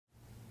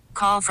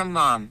call from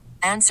mom.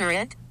 Answer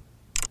it.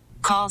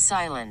 Call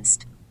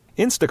silenced.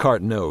 Instacart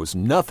knows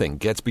nothing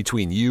gets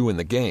between you and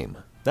the game.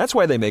 That's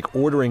why they make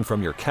ordering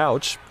from your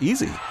couch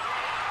easy.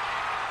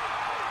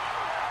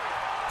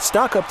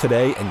 Stock up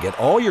today and get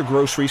all your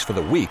groceries for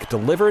the week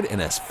delivered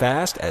in as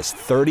fast as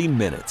 30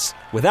 minutes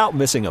without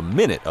missing a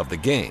minute of the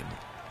game.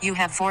 You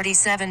have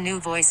 47 new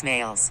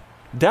voicemails.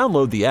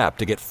 Download the app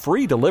to get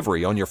free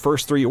delivery on your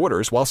first 3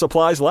 orders while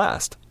supplies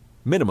last.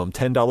 Minimum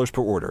 $10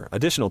 per order.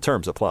 Additional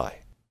terms apply.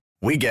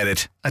 We get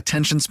it.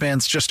 Attention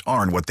spans just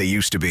aren't what they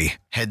used to be.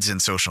 Heads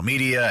in social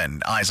media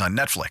and eyes on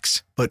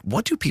Netflix. But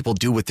what do people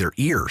do with their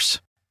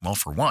ears? Well,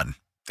 for one,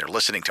 they're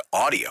listening to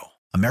audio.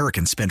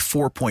 Americans spend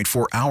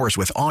 4.4 hours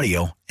with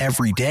audio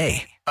every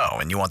day. Oh,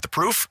 and you want the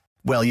proof?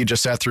 Well, you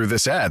just sat through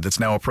this ad that's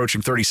now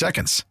approaching 30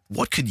 seconds.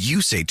 What could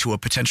you say to a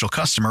potential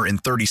customer in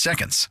 30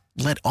 seconds?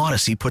 Let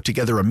Odyssey put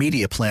together a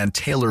media plan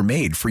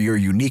tailor-made for your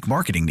unique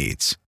marketing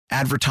needs.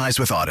 Advertise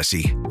with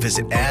Odyssey.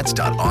 Visit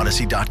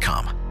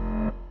ads.odyssey.com.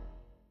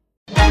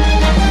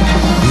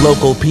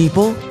 Local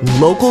people,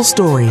 local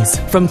stories.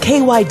 From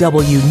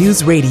KYW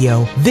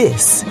Newsradio,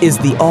 this is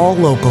the All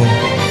Local.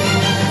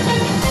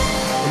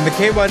 From the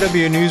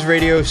KYW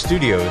Newsradio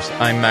studios,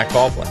 I'm Matt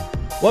Coughlin.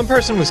 One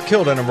person was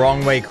killed in a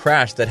wrong-way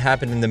crash that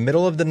happened in the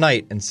middle of the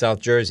night in South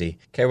Jersey.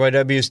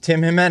 KYW's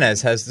Tim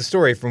Jimenez has the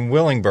story from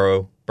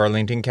Willingboro,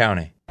 Burlington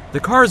County. The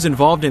cars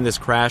involved in this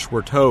crash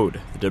were towed.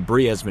 The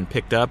debris has been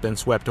picked up and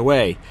swept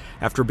away.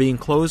 After being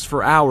closed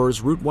for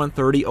hours, Route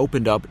 130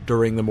 opened up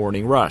during the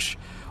morning rush.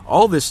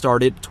 All this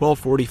started at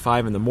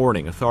 12:45 in the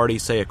morning.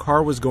 Authorities say a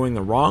car was going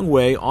the wrong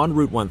way on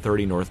Route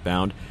 130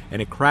 northbound,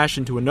 and it crashed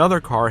into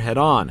another car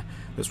head-on.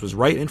 This was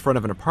right in front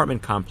of an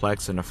apartment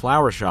complex and a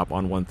flower shop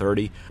on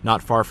 130,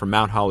 not far from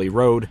Mount Holly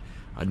Road.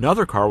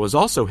 Another car was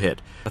also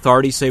hit.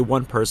 Authorities say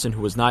one person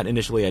who was not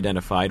initially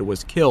identified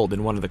was killed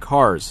in one of the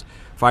cars.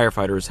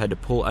 Firefighters had to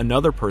pull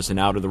another person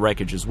out of the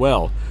wreckage as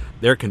well.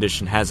 Their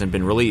condition hasn't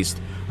been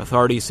released.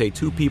 Authorities say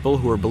 2 people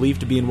who are believed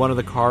to be in one of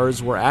the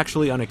cars were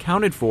actually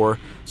unaccounted for,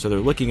 so they're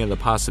looking at the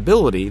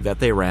possibility that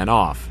they ran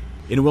off.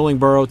 In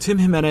Willingboro, Tim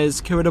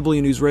Jimenez,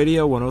 KYW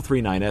Newsradio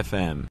 103.9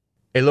 FM.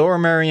 A Lower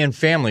Merion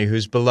family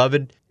whose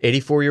beloved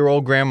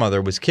 84-year-old grandmother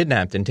was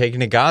kidnapped and taken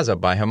to Gaza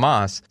by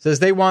Hamas says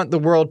they want the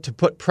world to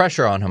put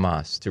pressure on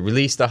Hamas to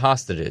release the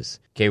hostages.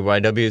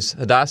 KYW's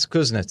Hadas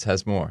Kuznits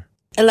has more.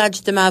 Elad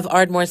Demav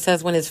Ardmore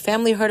says when his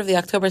family heard of the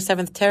October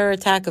 7th terror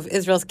attack of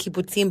Israel's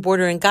kibbutzim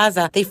border in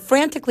Gaza, they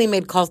frantically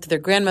made calls to their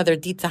grandmother,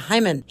 Ditza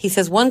Hyman. He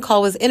says one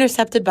call was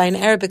intercepted by an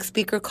Arabic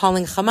speaker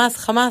calling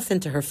Hamas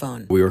into her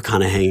phone. We were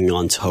kind of hanging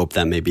on to hope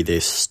that maybe they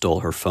stole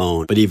her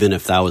phone. But even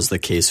if that was the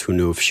case, who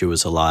knew if she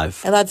was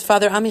alive? Elad's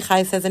father,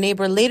 Amichai, says a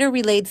neighbor later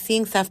relayed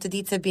seeing Savta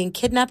Ditza being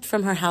kidnapped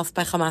from her house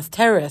by Hamas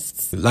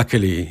terrorists.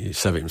 Luckily, he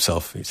said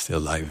himself he's still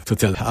alive to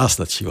tell us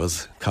that she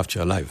was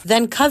captured alive.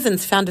 Then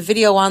cousins found a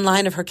video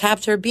online of her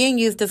capture being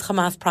used as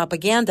Hamas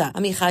propaganda.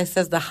 Amichai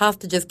says the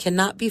hostages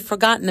cannot be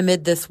forgotten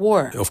amid this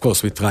war. Of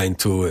course, we're trying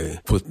to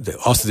put the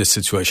hostage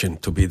situation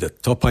to be the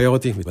top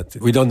priority, but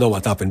we don't know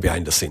what happened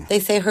behind the scene. They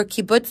say her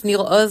kibbutz, Nir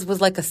Oz, was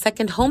like a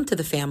second home to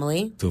the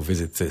family. To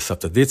visit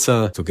Savta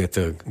Ditza, to get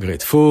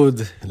great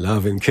food,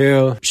 love and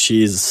care.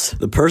 She's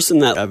the person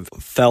that I've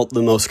felt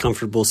the most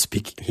comfortable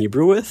speaking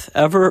Hebrew with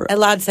ever.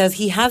 Elad says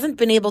he hasn't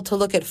been able to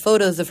look at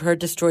photos of her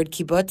destroyed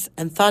kibbutz,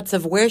 and thoughts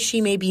of where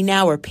she may be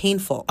now are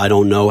painful. I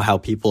don't know how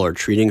people are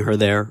treating her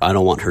there. I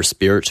don't want her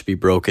spirit to be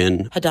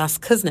broken. Hadas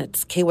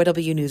Kuznits,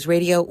 KYW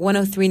Newsradio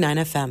 103.9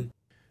 FM.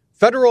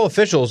 Federal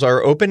officials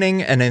are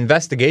opening an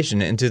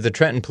investigation into the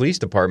Trenton Police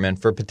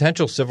Department for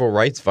potential civil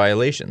rights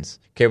violations.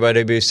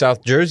 KYW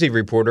South Jersey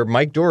reporter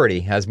Mike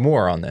Dougherty has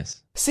more on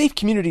this. Safe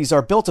communities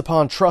are built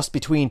upon trust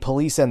between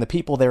police and the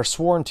people they're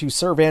sworn to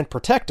serve and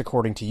protect,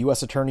 according to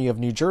U.S. Attorney of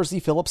New Jersey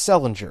Philip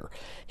Selinger.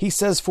 He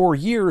says for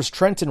years,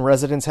 Trenton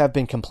residents have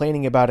been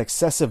complaining about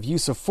excessive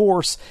use of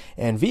force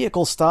and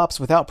vehicle stops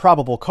without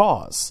probable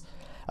cause.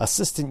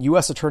 Assistant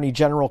U.S. Attorney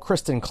General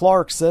Kristen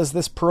Clark says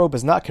this probe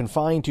is not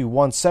confined to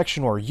one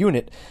section or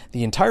unit.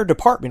 The entire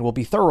department will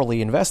be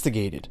thoroughly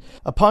investigated.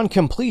 Upon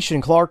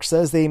completion, Clark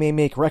says they may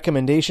make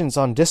recommendations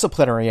on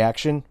disciplinary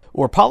action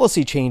or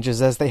policy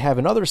changes as they have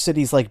in other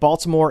cities like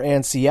Baltimore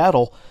and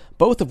Seattle,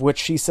 both of which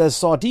she says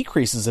saw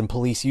decreases in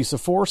police use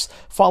of force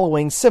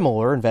following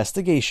similar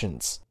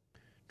investigations.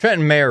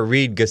 Trenton Mayor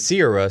Reed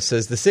Gaciera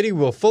says the city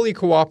will fully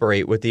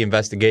cooperate with the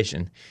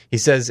investigation. He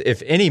says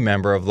if any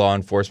member of law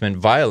enforcement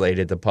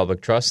violated the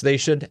public trust, they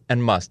should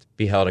and must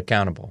be held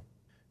accountable.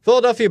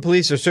 Philadelphia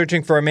police are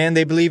searching for a man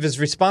they believe is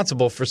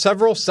responsible for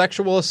several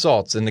sexual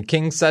assaults in the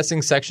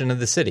Kingsessing section of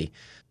the city.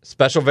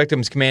 Special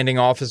Victims Commanding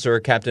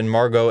Officer Captain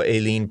Margot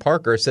Aileen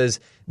Parker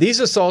says these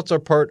assaults are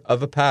part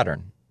of a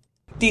pattern.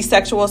 These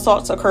sexual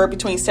assaults occurred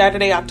between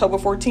Saturday, October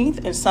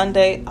 14th and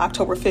Sunday,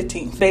 October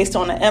 15th. Based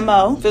on the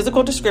MO,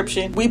 physical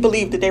description, we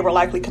believe that they were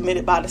likely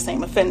committed by the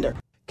same offender.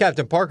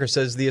 Captain Parker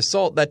says the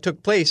assault that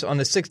took place on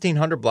the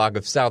 1600 block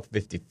of South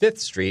 55th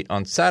Street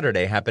on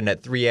Saturday happened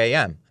at 3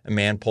 a.m. A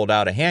man pulled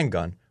out a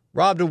handgun,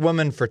 robbed a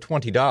woman for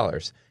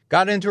 $20,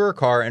 got into her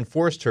car and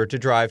forced her to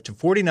drive to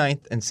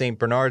 49th and St.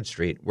 Bernard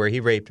Street, where he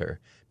raped her.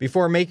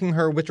 before making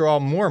her withdraw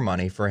more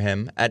money for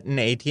him at an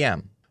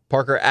ATM.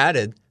 Parker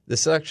added the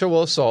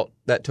sexual assault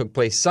that took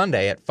place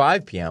Sunday at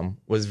 5 p.m.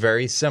 was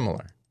very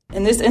similar.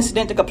 In this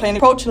incident, the complainant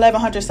approached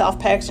 1100 South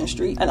Paxton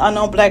Street. An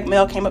unknown black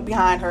male came up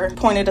behind her,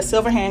 pointed a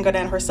silver handgun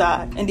at her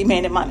side, and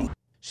demanded money.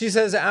 She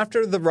says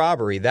after the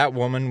robbery, that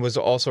woman was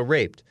also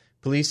raped.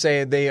 Police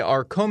say they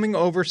are combing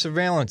over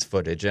surveillance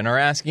footage and are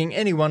asking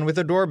anyone with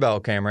a doorbell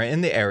camera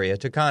in the area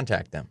to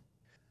contact them.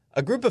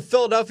 A group of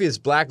Philadelphia's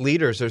black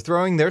leaders are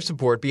throwing their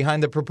support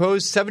behind the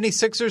proposed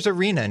 76ers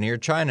arena near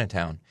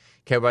Chinatown.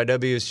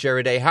 KYW's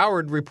Shara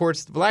Howard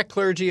reports the Black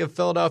Clergy of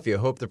Philadelphia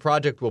hope the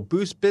project will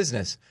boost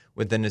business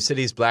within the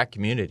city's black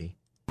community.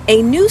 A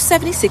new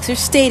 76ers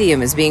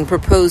stadium is being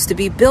proposed to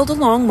be built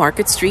along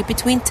Market Street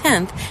between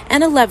 10th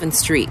and 11th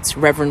Streets.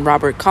 Reverend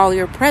Robert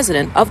Collier,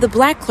 president of the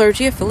Black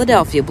Clergy of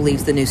Philadelphia,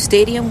 believes the new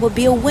stadium will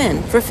be a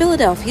win for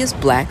Philadelphia's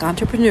black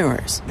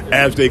entrepreneurs.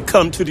 As they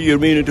come to the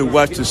arena to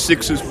watch the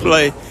Sixers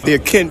play, their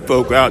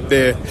kinfolk out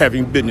there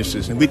having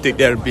businesses, and we think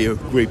that would be a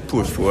great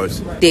push for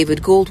us.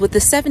 David Gould with the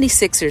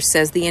 76ers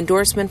says the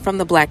endorsement from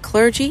the black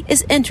clergy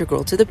is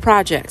integral to the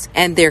project,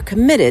 and they're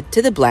committed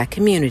to the black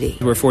community.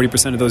 Where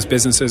 40% of those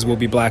businesses will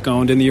be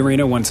black-owned in the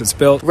arena once it's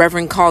built.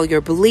 Reverend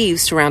Collier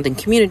believes surrounding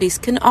communities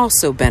can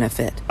also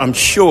benefit. I'm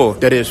sure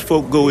that as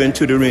folk go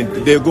into the arena,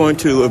 they're going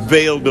to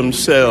avail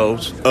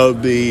themselves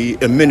of the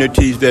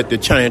amenities that the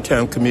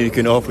Chinatown community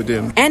can offer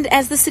them. And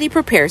as the city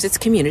prepares its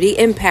community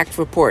impact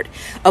report,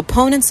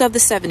 opponents of the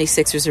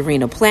 76ers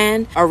arena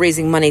plan are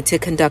raising money to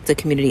conduct a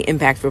community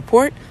impact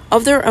report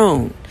of their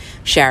own.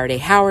 Shara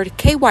Howard,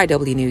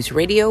 KYW News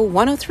Radio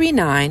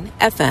 103.9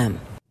 FM.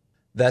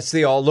 That's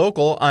the All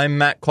Local. I'm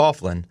Matt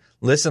Coughlin.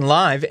 Listen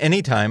live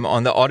anytime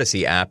on the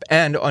Odyssey app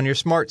and on your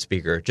smart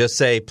speaker. Just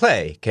say,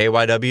 play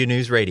KYW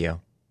News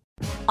Radio.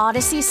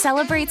 Odyssey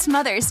celebrates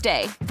Mother's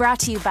Day, brought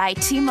to you by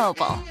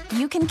T-Mobile.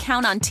 You can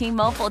count on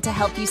T-Mobile to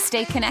help you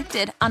stay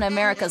connected on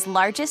America's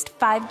largest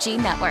 5G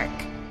network.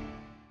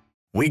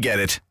 We get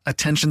it.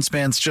 Attention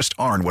spans just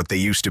aren't what they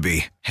used to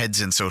be.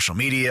 Heads in social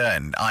media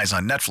and eyes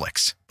on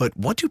Netflix. But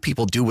what do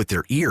people do with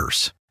their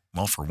ears?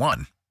 Well, for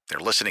one, they're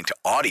listening to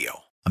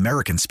audio.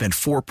 Americans spend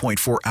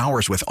 4.4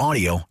 hours with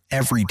audio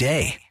every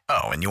day.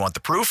 Oh, and you want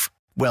the proof?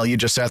 Well, you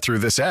just sat through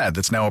this ad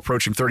that's now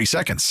approaching 30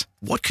 seconds.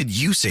 What could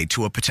you say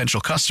to a potential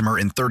customer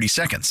in 30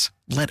 seconds?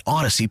 Let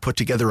Odyssey put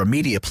together a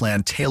media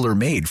plan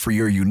tailor-made for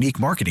your unique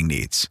marketing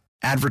needs.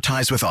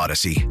 Advertise with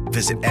Odyssey.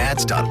 Visit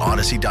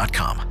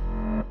ads.odyssey.com.